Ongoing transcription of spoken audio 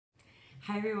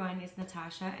Hi everyone, it's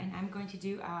Natasha and I'm going to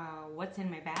do what's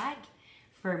in my bag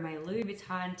for my Louis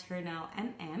Vuitton Tournelle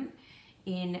MM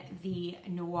in the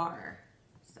Noir.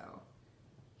 So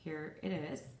here it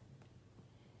is.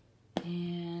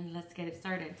 And let's get it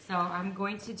started. So I'm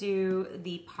going to do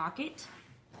the pocket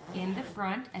in the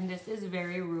front, and this is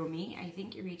very roomy. I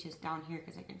think it reaches down here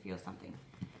because I can feel something.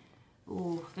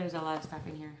 Ooh, there's a lot of stuff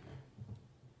in here.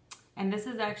 And this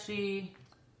is actually,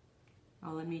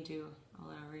 oh, let me do a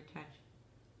little retouch.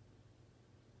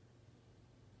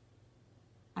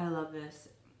 I love this.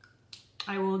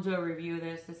 I will do a review of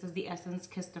this. This is the Essence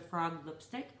Kiss the Frog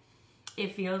lipstick.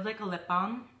 It feels like a lip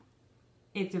balm.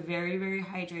 It's very, very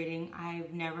hydrating.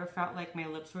 I've never felt like my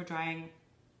lips were drying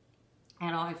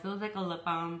at all. It feels like a lip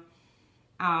balm.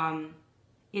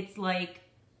 It's like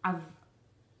a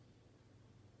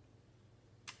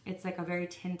very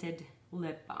tinted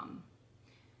lip balm.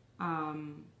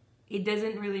 It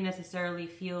doesn't really necessarily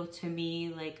feel to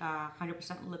me like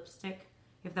 100% lipstick,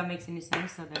 if that makes any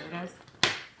sense. So there it is.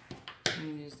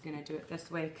 I'm just gonna do it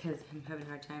this way because I'm having a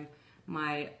hard time.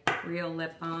 My real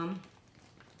lip balm.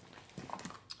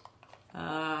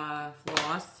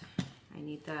 Floss. I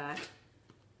need that.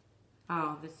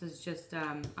 Oh, this is just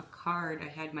a card. I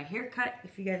had my hair cut.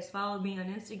 If you guys followed me on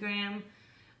Instagram,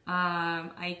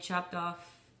 I chopped off,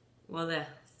 well, the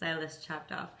stylist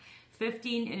chopped off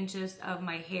 15 inches of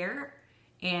my hair.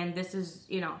 And this is,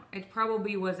 you know, it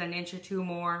probably was an inch or two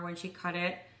more when she cut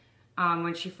it,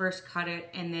 when she first cut it.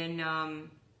 And then,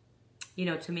 you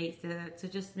know, to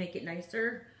just make it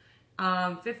nicer.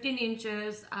 15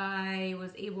 inches I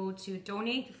was able to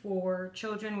donate for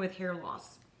children with hair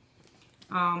loss.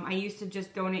 I used to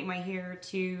just donate my hair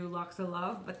to Locks of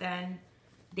Love, but then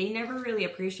they never really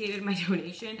appreciated my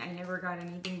donation. I never got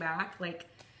anything back. Like,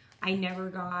 I never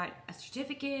got a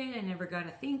certificate, I never got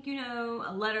a thank you note,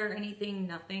 a letter, anything,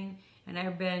 nothing. And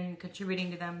I've been contributing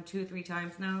to them 2 or 3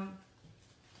 times now.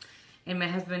 And my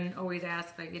husband always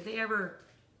asks, like, did they ever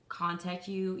contact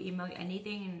you, email you,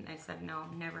 anything? And I said no,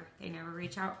 never. They never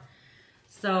reach out.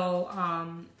 So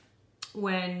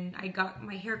when I got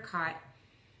my hair cut,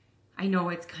 I know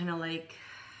it's kind of like,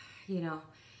 you know,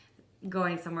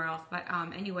 going somewhere else, but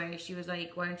anyway, she was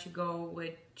like, why don't you go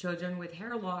with children with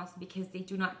hair loss, because they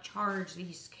do not charge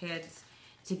these kids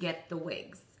to get the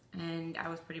wigs. And I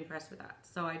was pretty impressed with that.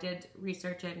 So I did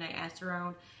research it and I asked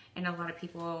around, and a lot of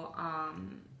people,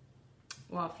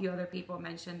 well, a few other people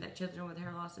mentioned that children with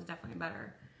hair loss is definitely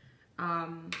better.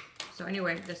 So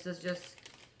anyway, this is just,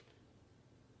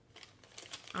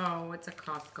 oh, it's a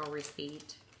Costco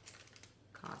receipt.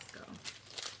 Costco.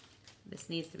 This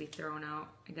needs to be thrown out.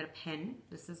 I got a pen.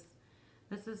 This is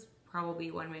probably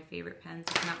one of my favorite pens.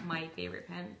 It's not my favorite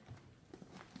pen.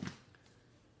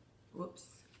 Whoops.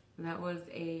 That was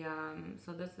a,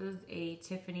 so this is a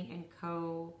Tiffany &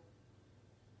 Co.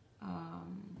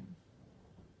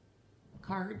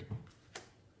 Card.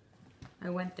 I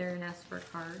went there and asked for a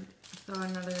card. So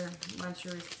another bunch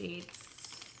of receipts.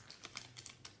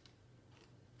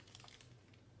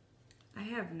 I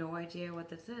have no idea what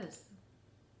this is.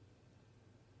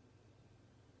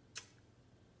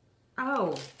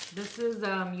 Oh, this is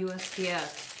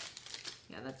USPS.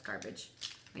 Yeah, that's garbage.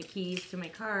 My keys to my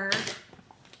car.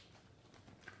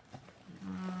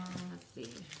 Let's see.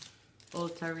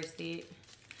 Ulta receipt.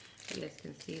 You guys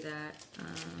can see that.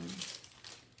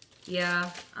 Yeah,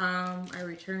 I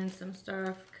returned some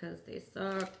stuff because they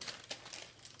sucked.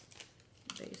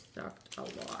 They sucked a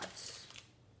lot.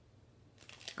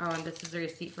 Oh, and this is a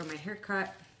receipt for my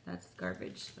haircut. That's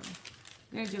garbage. So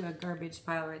I'm going to do a garbage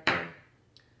pile right there.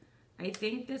 I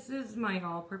think this is my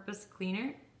all-purpose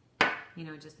cleaner. You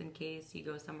know, just in case you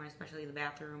go somewhere, especially the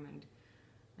bathroom, and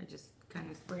I just kind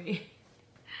of spray.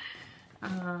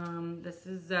 This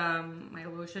is my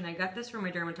lotion. I got this from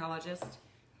my dermatologist.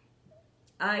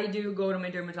 I do go to my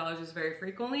dermatologist very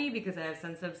frequently because I have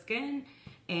sensitive skin,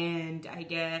 and I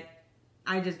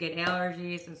just get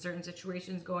allergies in certain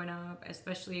situations going up,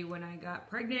 especially when I got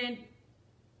pregnant.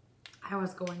 I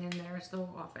was going in there so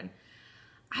often.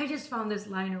 I just found this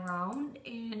lying around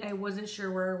and I wasn't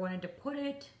sure where I wanted to put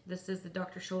it. This is the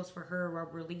Dr. Scholl's For Her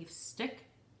Rub Relief Stick.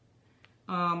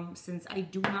 Since I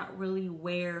do not really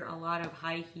wear a lot of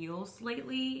high heels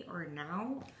lately or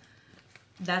now,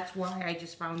 that's why I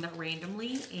just found that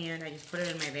randomly and I just put it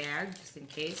in my bag just in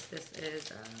case. This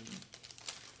is,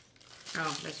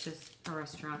 oh, that's just a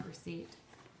restaurant receipt.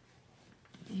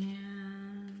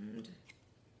 And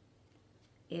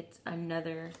it's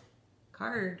another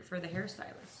card for the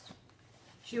hairstylist.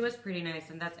 She was pretty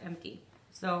nice, and that's empty.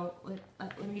 So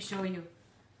let me show you.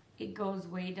 It goes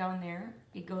way down there.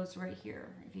 It goes right here.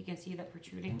 If you can see that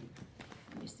protruding.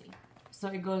 Let me see. So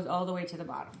it goes all the way to the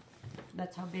bottom.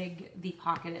 That's how big the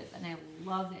pocket is, and I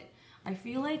love it. I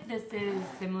feel like this is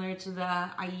similar to the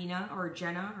Aina or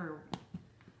Jenna or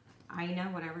Aina,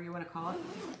 whatever you want to call it.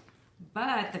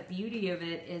 But the beauty of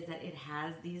it is that it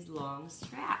has these long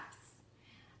straps.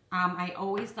 I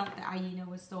always thought the Aina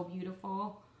was so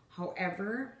beautiful.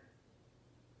 However,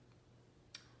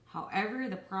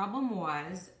 the problem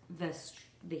was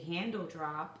the handle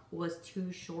drop was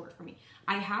too short for me.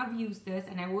 I have used this,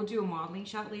 and I will do a modeling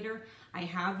shot later. I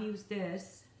have used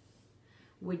this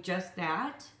with just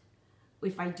that.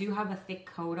 If I do have a thick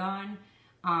coat on,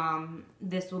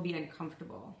 this will be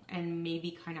uncomfortable and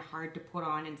maybe kind of hard to put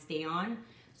on and stay on.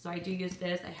 So I do use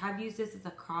this. I have used this as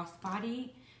a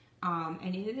crossbody,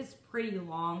 and it is pretty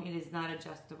long. It is not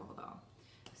adjustable though.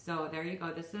 So there you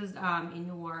go. This is in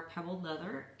Noir pebbled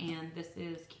leather, and this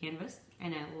is canvas,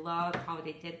 and I love how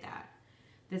they did that.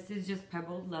 This is just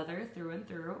pebbled leather through and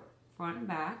through, front and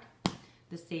back,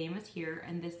 the same as here,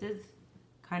 and this is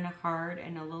kind of hard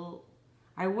and a little,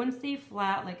 I wouldn't say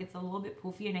flat, like it's a little bit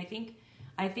poofy, and I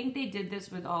think they did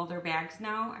this with all their bags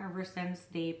now, ever since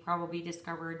they probably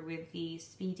discovered with the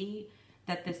Speedy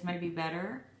that this might be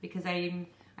better, because I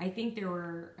think there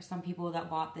were some people that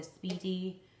bought the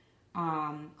Speedy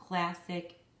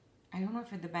classic. I don't know if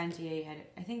the Bandier had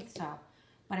it. I think so.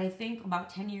 But I think about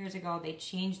 10 years ago, they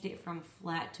changed it from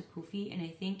flat to poofy, and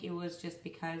I think it was just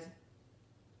because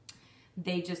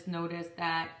they just noticed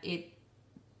that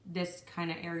this kind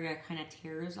of area kind of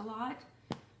tears a lot.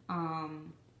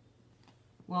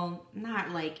 Well,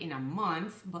 not like in a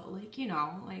month, but like, you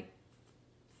know, like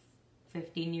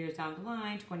 15 years down the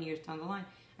line, 20 years down the line,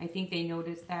 I think they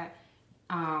noticed that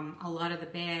a lot of the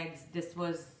bags, this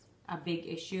was a big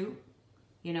issue,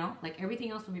 you know, like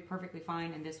everything else would be perfectly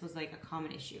fine, and this was like a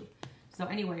common issue. So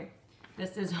anyway,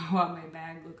 this is what my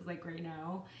bag looks like right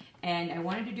now, and I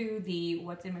wanted to do the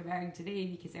what's in my bag today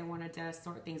because I wanted to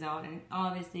sort things out and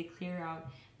obviously clear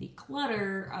out the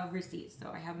clutter of receipts.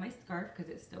 So I have my scarf because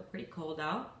it's still pretty cold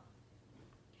out,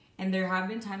 and there have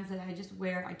been times that I just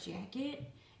wear a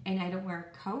jacket and I don't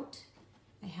wear a coat.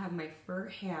 I have my fur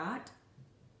hat.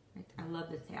 I love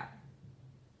this hat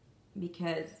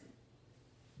because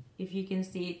if you can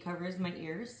see, it covers my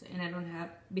ears, and I don't have,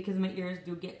 because my ears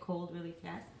do get cold really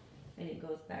fast, and it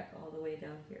goes back all the way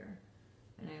down here,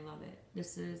 and I love it.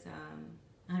 This is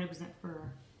 100% fur.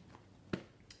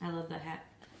 I love that hat.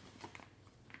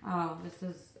 Oh, this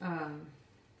is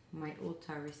my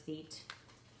Ulta receipt.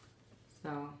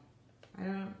 So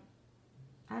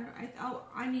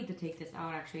I need to take this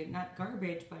out, actually. Not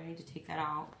garbage, but I need to take that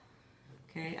out.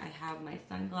 Okay, I have my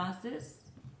sunglasses.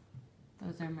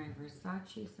 Those are my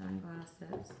Versace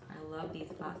sunglasses. I love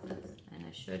these glasses, and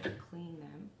I should clean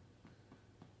them.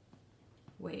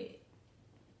 Wait.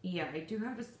 Yeah, I do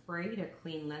have a spray to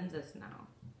clean lenses now.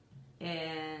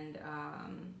 And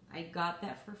I got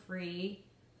that for free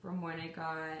from when I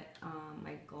got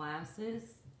my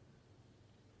glasses.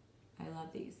 I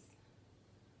love these.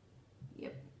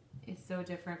 Yep. It's so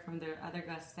different from the other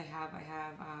glasses I have. I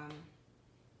have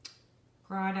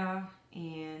Prada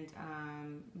and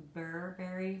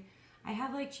Burberry. I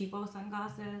have like cheapo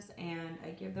sunglasses, and I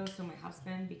give those to my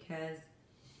husband because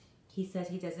he says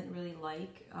he doesn't really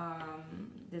like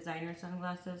designer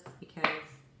sunglasses because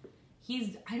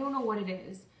I don't know what it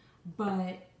is,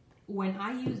 but when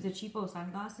I use the cheapo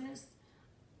sunglasses,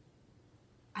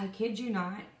 I kid you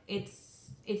not,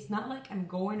 it's not like I'm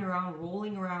going around,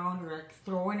 rolling around, or like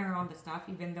throwing around the stuff,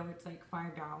 even though it's like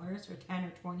 $5 or 10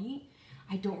 or 20.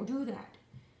 I don't do that.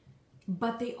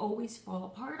 But they always fall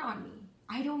apart on me.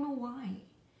 I don't know why.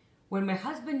 When my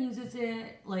husband uses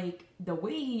it, like the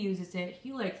way he uses it,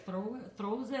 he like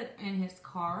throws it in his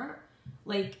car.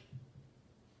 Like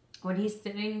when he's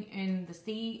sitting in the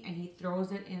seat and he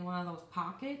throws it in one of those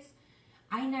pockets.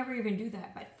 I never even do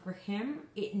that. But for him,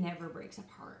 it never breaks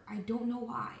apart. I don't know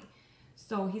why.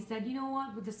 So he said, you know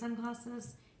what, with the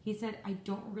sunglasses, he said, I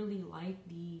don't really like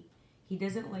he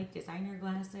doesn't like designer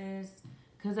glasses.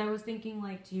 Because I was thinking,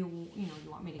 like, do you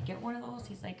want me to get one of those?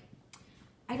 He's like,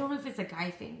 I don't know if it's a guy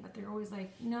thing, but they're always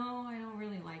like, no, I don't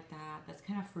really like that. That's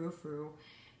kind of frou-frou.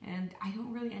 And I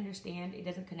don't really understand. It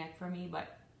doesn't connect for me.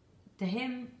 But to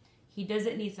him, he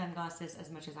doesn't need sunglasses as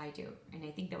much as I do. And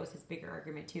I think that was his bigger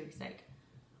argument, too. He's like,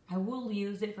 I will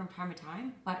use it from time to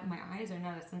time, but my eyes are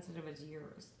not as sensitive as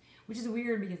yours. Which is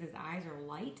weird because his eyes are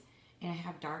light, and I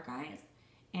have dark eyes.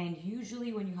 And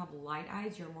usually when you have light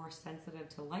eyes, you're more sensitive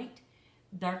to light.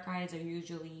 Dark eyes are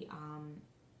usually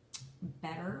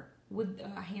better with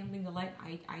handling the light.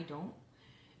 I don't.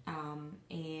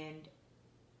 And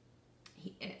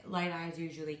light eyes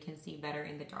usually can see better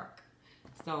in the dark.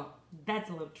 So that's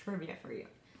a little trivia for you.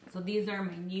 So these are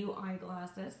my new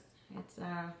eyeglasses. It's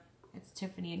It's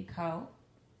Tiffany & Co.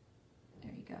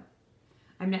 There you go.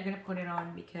 I'm not going to put it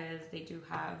on because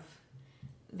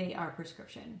they are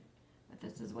prescription. But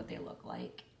this is what they look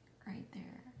like right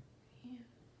there. Yeah.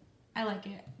 I like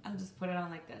it. I'll just put it on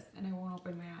like this and I won't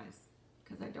open my eyes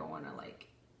because I don't want to like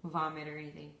vomit or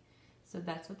anything. So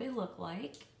that's what they look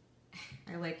like.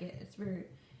 I like it. It's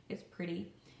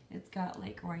pretty. It's got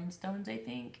like rhinestones, I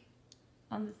think,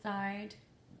 on the side.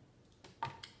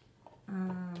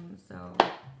 So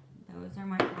those are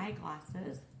my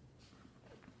eyeglasses.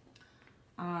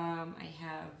 I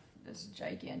have this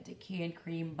gigantic hand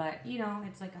cream, but you know,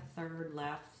 it's like a third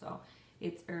left. So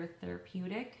it's Earth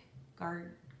Therapeutic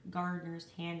Gardener's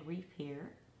Hand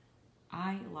Repair.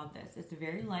 I love this. It's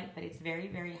very light, but it's very,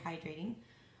 very hydrating.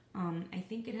 I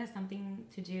think it has something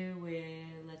to do with,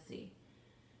 let's see.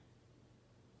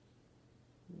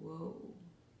 Whoa.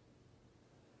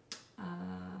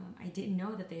 I didn't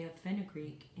know that they have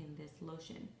fenugreek in this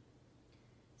lotion.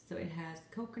 So it has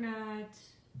coconut,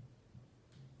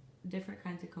 different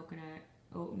kinds of coconut,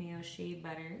 oatmeal, shea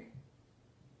butter.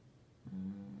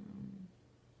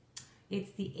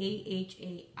 It's the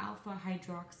AHA alpha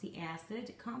hydroxy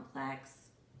acid complex.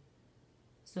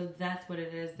 So that's what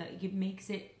it is. That makes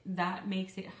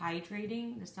it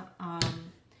hydrating.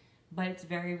 But it's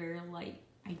very, very light.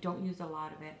 I don't use a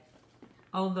lot of it.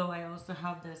 Although I also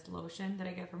have this lotion that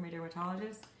I get from my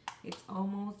dermatologist. It's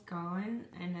almost gone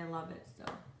and I love it so.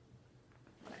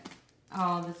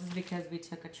 Oh, this is because we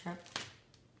took a trip.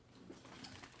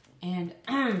 And,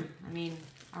 I mean,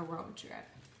 a road trip.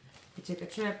 We took a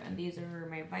trip and these are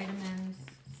my vitamins.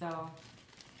 So,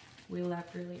 we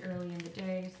left really early in the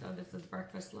day. So, this is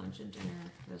breakfast, lunch, and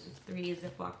dinner. This is 3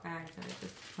 Ziploc bags that I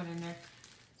just put in there.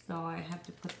 So, I have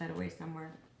to put that away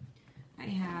somewhere. I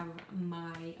have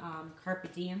my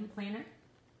Carpe Diem planner.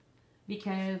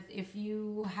 Because if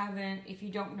you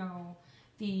don't know,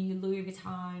 the Louis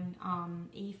Vuitton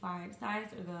A5 size,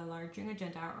 or the large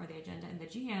agenda, or the agenda in the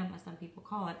GM, as some people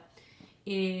call it,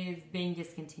 is being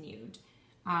discontinued.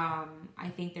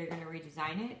 I think they're going to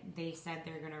redesign it. They said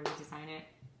they're going to redesign it,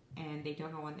 and they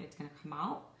don't know when it's going to come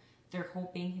out. They're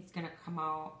hoping it's going to come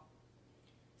out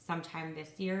sometime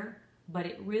this year, but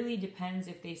it really depends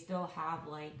if they still have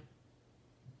like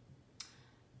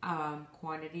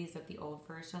quantities of the old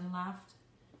version left.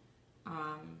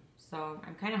 So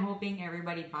I'm kind of hoping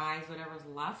everybody buys whatever's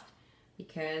left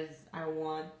because I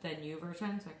want the new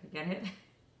version so I can get it.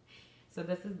 So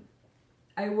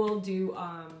I will do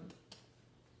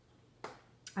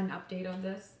an update on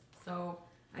this. So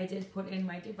I did put in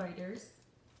my dividers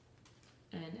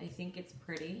and I think it's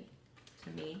pretty to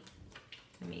me.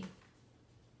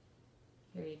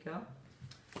 Here you go.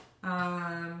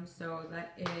 So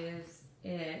that is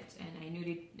it,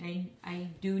 and I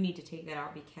do need to take that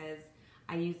out because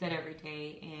I use that every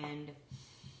day, and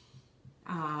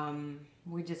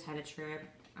we just had a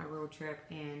road trip,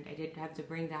 and I did have to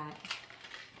bring that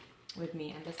with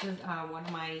me. And this is one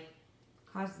of my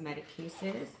cosmetic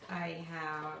cases. I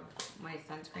have my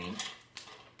sunscreen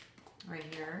right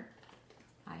here.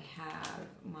 I have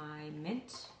my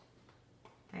mint.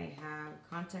 I have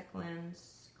contact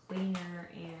lens, cleaner,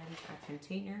 and a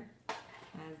container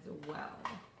as well.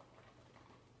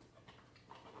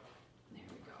 There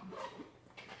we go.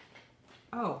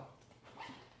 Oh,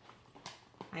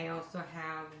 I also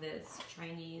have this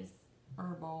Chinese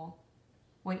herbal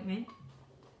ointment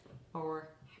for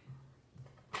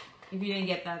hemorrhoids. If you didn't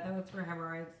get that, that was for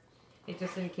hemorrhoids. It's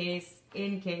just in case,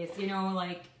 you know,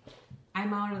 like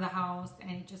I'm out of the house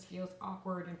and it just feels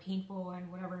awkward and painful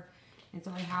and whatever. And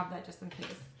so I have that just in case.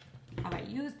 Have I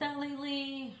used that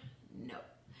lately? No.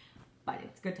 But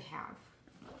it's good to have.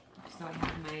 So I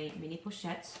have my mini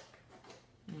pochette.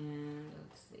 And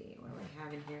let's see, what do I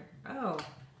have in here? Oh,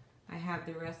 I have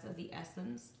the rest of the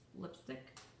Essence lipstick.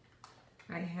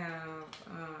 I have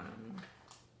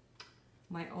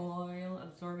my oil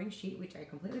absorbing sheet, which I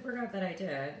completely forgot that I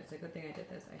did. It's a good thing I did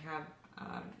this. I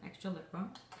have extra lip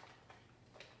balm.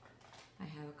 I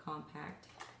have a compact.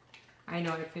 I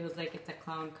know it feels like it's a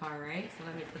clown car, right? So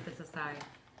let me put this aside.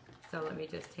 So let me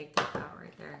just take this out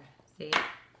right there. See?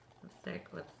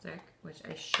 Lipstick, which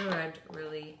I should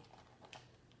really.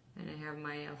 And I have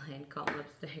my Lancome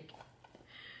lipstick.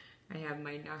 I have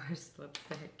my NARS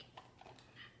lipstick.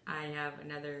 I have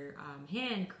another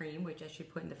hand cream, which I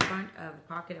should put in the front of the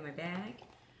pocket of my bag.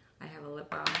 I have a lip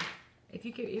balm. If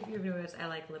you've noticed, I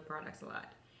like lip products a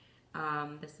lot.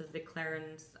 This is the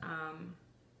Clarins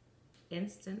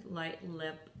Instant Light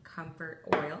Lip Comfort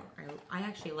Oil. I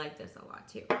actually like this a lot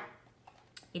too.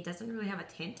 It doesn't really have a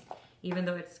tint, even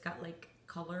though it's got like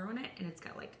color on it, and it's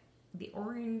got like the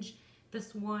orange,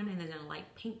 this one, and then a light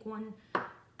pink one.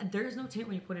 there is no tint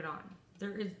when you put it on.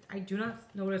 I do not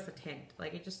notice a tint.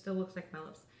 Like, it just still looks like my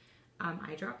lips.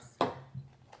 Eye drops.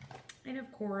 And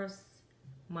of course,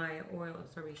 my oil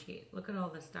absorbing sheet. Look at all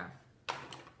this stuff.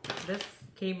 This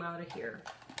came out of here.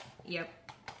 Yep.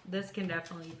 This can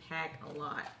definitely pack a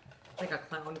lot. Like a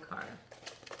clown car.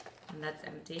 And that's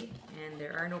empty. And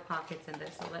there are no pockets in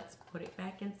this, so let's put it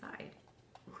back inside.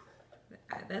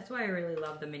 That's why I really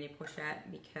love the mini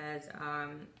pochette, because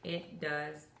it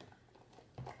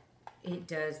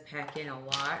does pack in a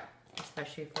lot,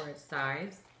 especially for its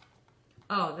size.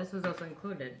 Oh, this was also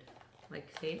included. Like,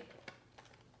 see?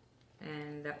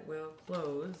 And that will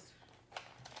close.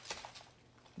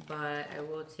 But I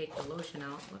will take the lotion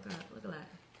out. Look at that.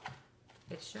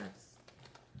 It shuts.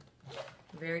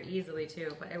 Very easily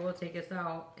too. But I will take this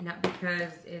out, not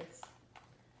because it's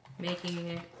making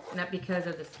it, not because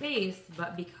of the space,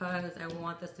 but because I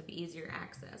want this to be easier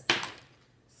access.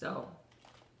 So,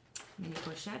 mini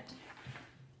pochette.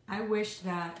 I wish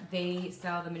that they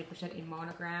sell the mini pochette in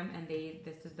monogram and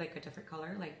this is like a different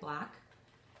color, like black.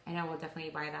 And I will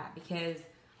definitely buy that, because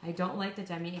I don't like the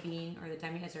demi bean or the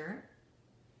demi azure.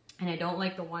 And I don't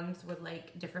like the ones with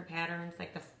like different patterns,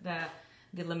 like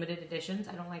the limited editions.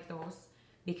 I don't like those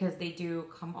because they do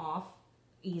come off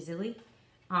easily.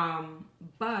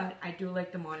 But I do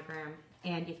like the monogram.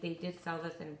 And if they did sell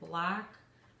this in black,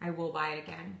 I will buy it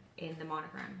again in the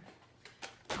monogram.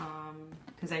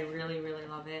 Because I really, really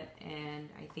love it, and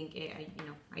I think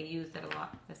I use it a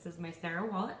lot. This is my Sarah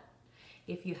wallet.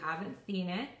 If you haven't seen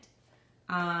it,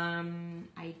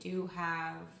 I do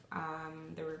have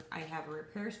I have a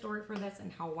repair story for this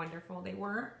and how wonderful they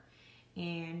were,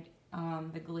 and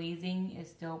the glazing is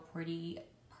still pretty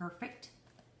perfect,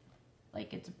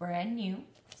 like it's brand new.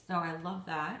 So I love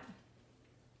that.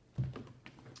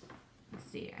 Let's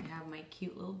see, I have my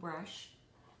cute little brush.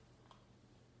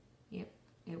 Yep,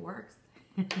 it works.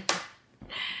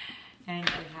 And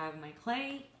I have my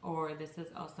clay, or this is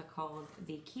also called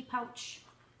the key pouch.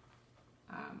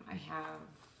 I have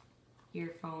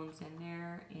earphones in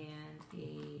there and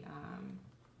a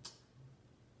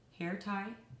hair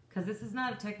tie, because this is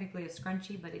not technically a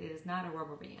scrunchie, but it is not a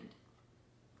rubber band.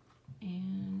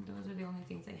 And those are the only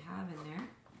things I have in there.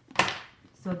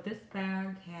 So this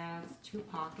bag has 2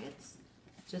 pockets,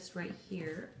 just right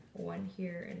here, one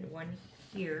here and one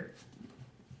here.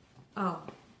 Oh,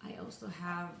 I also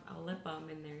have a lip balm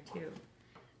in there too.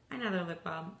 Another lip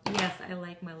balm. Yes, I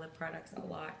like my lip products a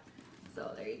lot.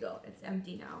 So there you go. It's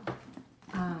empty now.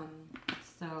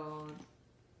 So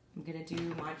I'm gonna do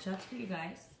mod shots for you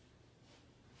guys.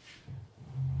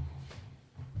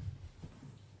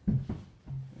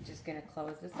 I'm just gonna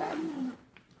close this up.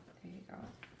 There you go.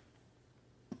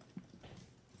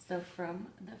 So from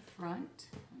the front,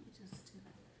 let me just do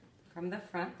that. From the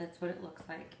front, that's what it looks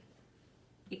like.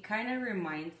 It kind of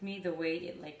reminds me the way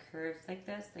it like curves like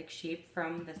this, like shaped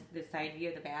from the side view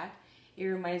of the back. It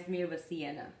reminds me of a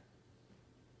sienna.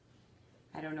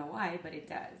 I don't know why, but it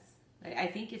does. I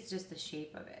think it's just the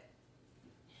shape of it.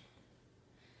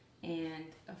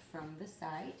 And from the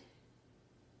side,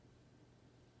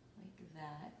 like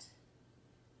that.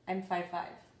 I'm 5'5",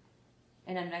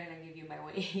 and I'm not gonna give you my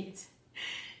weight.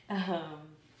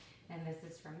 And this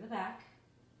is from the back.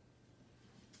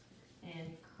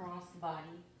 And cross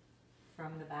body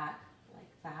from the back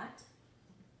like that,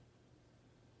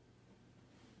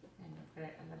 and I'll put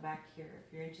it on the back here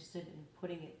if you're interested in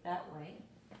putting it that way.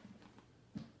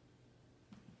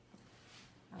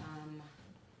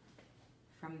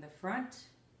 From the front,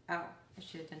 oh, I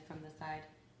should have done from the side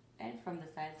and from the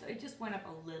side, so it just went up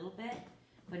a little bit,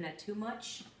 but not too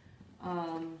much.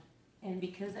 And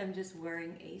because I'm just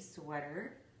wearing a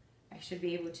sweater, I should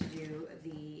be able to do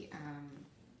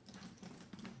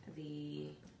the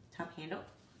top handle.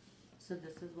 So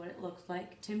this is what it looks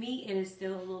like. To me, it is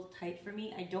still a little tight for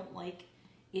me. I don't like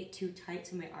it too tight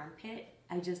to my armpit.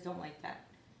 I just don't like that.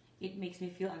 It makes me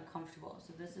feel uncomfortable.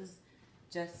 So this is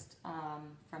just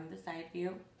from the side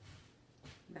view,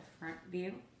 the front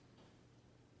view,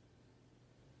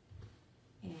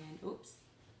 and oops,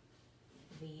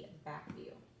 the back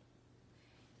view.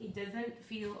 It doesn't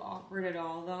feel awkward at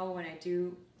all though when I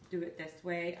do it this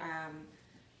way.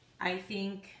 I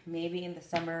think maybe in the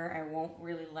summer I won't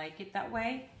really like it that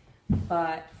way,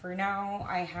 but for now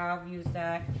I have used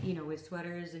that, you know, with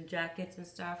sweaters and jackets and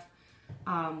stuff.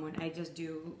 When I just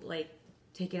do like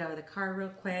take it out of the car real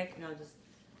quick, and I'll just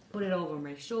put it over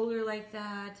my shoulder like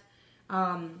that.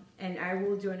 And I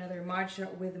will do another mod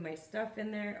shot with my stuff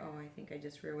in there. Oh, I think I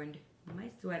just ruined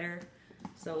my sweater.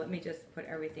 So let me just put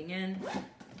everything in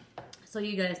so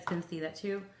you guys can see that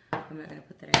too. I'm not gonna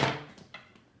put that in.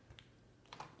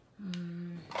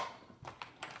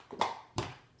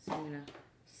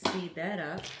 speed that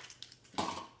up.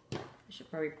 I should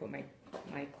probably put my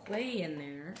clay in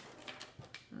there.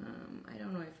 I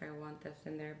don't know if I want this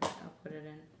in there, but I'll put it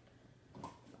in.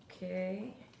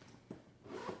 Okay.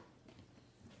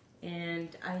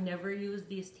 And I never use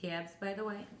these tabs, by the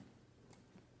way.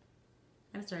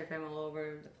 I'm sorry if I'm all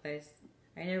over the place.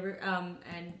 I never,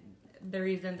 and the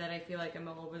reason that I feel like I'm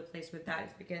all over the place with that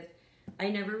is because I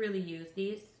never really use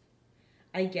these.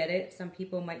 I get it. Some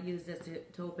people might use this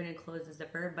to open and close the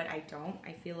zipper, but I don't.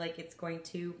 I feel like it's going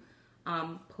to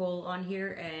pull on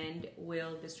here and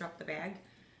will disrupt the bag.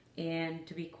 And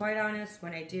to be quite honest,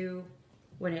 when I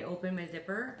open my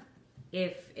zipper,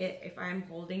 if I'm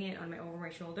holding it over my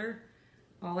shoulder,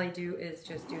 all I do is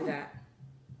just do that.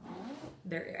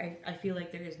 I feel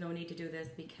like there is no need to do this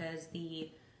because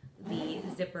the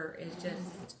zipper is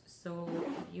just so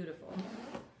beautiful.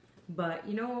 But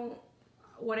you know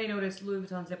what I noticed, Louis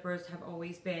Vuitton zippers have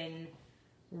always been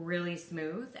really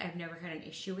smooth. I've never had an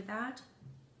issue with that.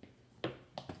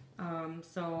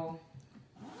 So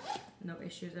no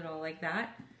issues at all like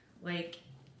that. Like,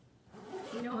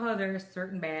 you know how there are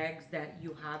certain bags that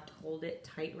you have to hold it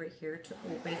tight right here to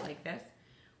open it like this?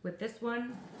 With this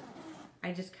one,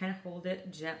 I just kind of hold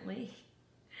it gently.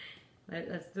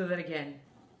 Let's do that again.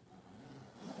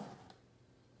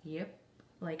 Yep.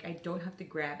 Like, I don't have to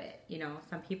grab it. You know,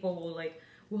 some people will like,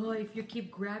 well, if you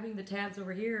keep grabbing the tabs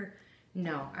over here.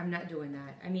 No, I'm not doing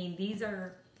that. I mean,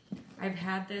 I've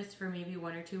had this for maybe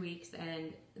 1 or 2 weeks,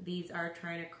 and these are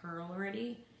trying to curl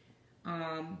already.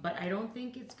 But I don't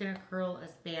think it's going to curl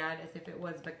as bad as if it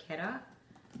was Vachetta.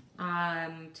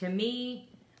 To me,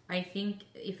 I think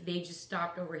if they just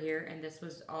stopped over here and this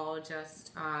was all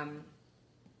just,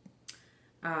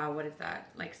 what is that?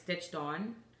 Like stitched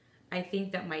on. I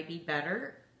think that might be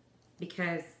better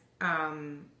because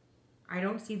I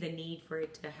don't see the need for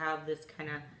it to have this kind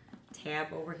of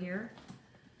tab over here.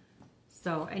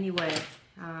 So anyway,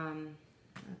 I'll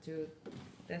do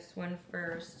this one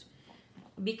first.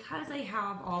 Because I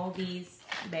have all these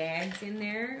bags in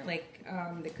there, like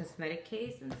the cosmetic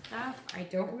case and stuff, I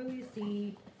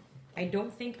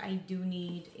don't think I do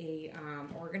need a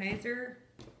organizer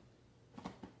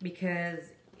because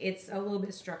it's a little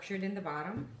bit structured in the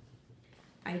bottom.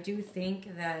 I do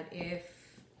think that if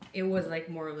it was like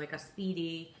more of like a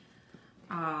speedy,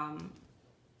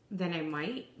 then I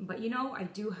might. But you know, I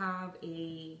do have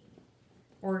a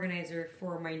organizer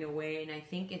for my Noir, and I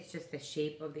think it's just the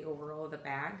shape of the overall of the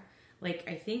bag. Like,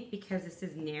 I think because this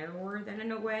is narrower than a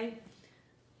Noir,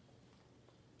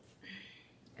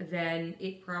 then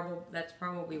that's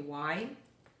probably why.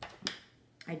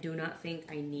 I do not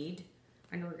think I need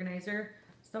an organizer.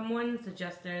 Someone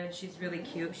suggested, she's really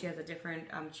cute, she has a different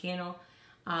channel,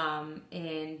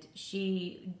 and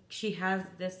she has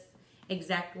this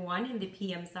exact one in the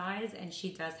PM size, and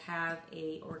she does have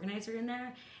a organizer in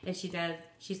there, and she said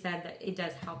that it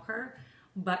does help her.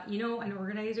 But you know, an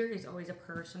organizer is always a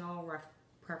personal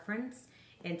preference,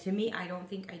 and to me, I don't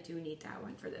think I do need that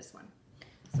one for this one.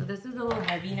 So this is a little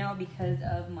heavy now because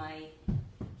of my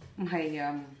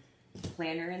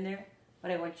planner in there, but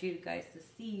I want you guys to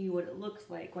see what it looks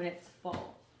like when it's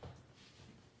full.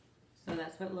 So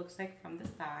that's what it looks like from the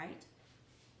side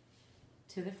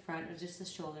to the front of just the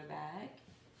shoulder bag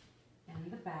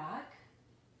and the back.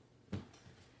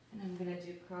 And I'm gonna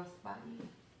do crossbody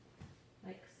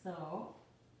like so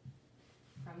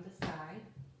from the side.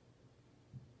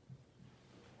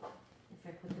 If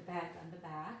I put the bag on the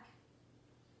back,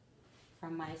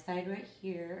 from my side right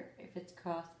here, if it's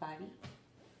crossbody,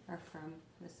 or from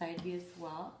the side view as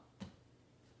well,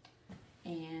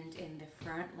 and in the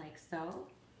front like so,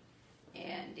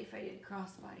 and if I did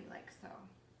crossbody like so.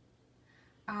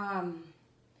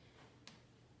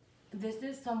 This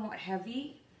is somewhat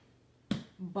heavy,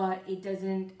 but it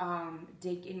doesn't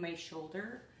dig in my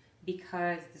shoulder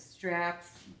because the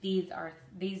straps, these are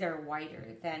wider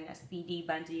than a Speedy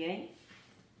Bandier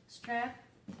strap.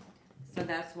 So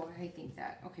that's why I think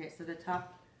that. Okay, so the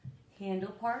top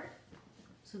handle part,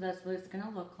 so that's what it's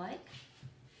gonna look like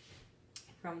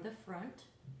from the front,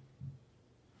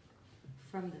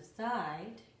 from the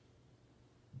side,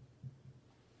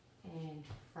 and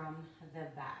from the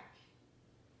back.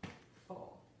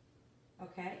 Full.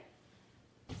 Okay,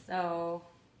 so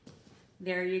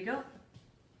there you go.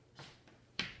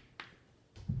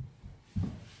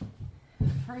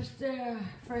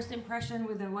 First impression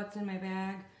with what's in my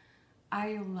bag.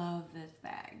 I love this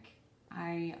bag.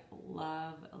 I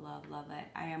love it.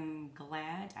 I am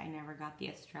glad I never got the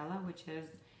Estrella, which is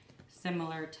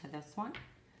similar to this one,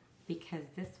 because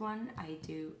this one I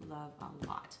do love a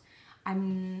lot.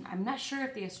 I'm not sure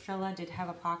if the Estrella did have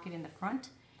a pocket in the front,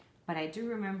 but I do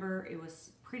remember it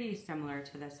was pretty similar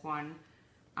to this one.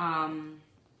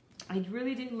 I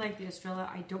really didn't like the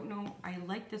Estrella. I don't know. I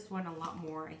like this one a lot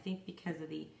more. I think because of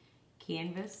the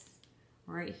canvas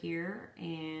right here,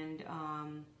 and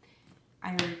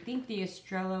I think the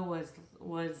Estrella was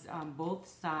both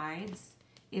sides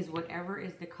is whatever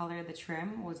is the color of the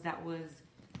trim was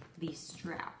the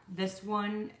strap. This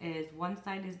one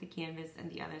side is the canvas and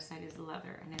the other side is the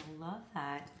leather, and I love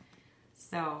that.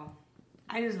 So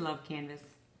I just love canvas.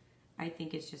 I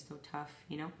think it's just so tough,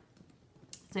 you know.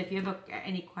 So if you have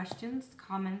any questions,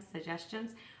 comments,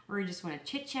 suggestions, or you just want to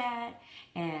chit chat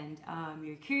and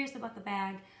you're curious about the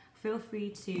bag, feel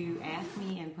free to ask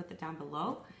me and put that down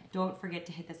below. Don't forget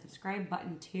to hit the subscribe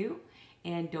button too,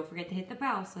 and don't forget to hit the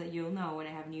bell so that you'll know when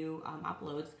I have new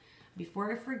uploads.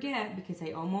 Before I forget, because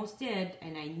I almost did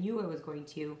and I knew I was going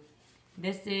to,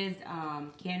 this is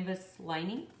canvas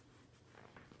lining.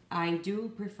 I do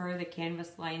prefer the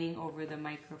canvas lining over the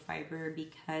microfiber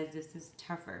because this is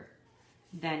tougher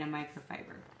than a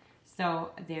microfiber.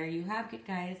 So there you have it,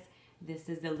 guys. This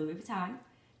is the Louis Vuitton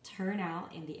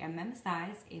Tournelle in the MM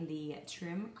size in the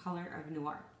trim color of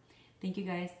Noir. Thank you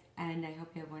guys, and I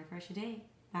hope you have a wonderful day.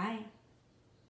 Bye.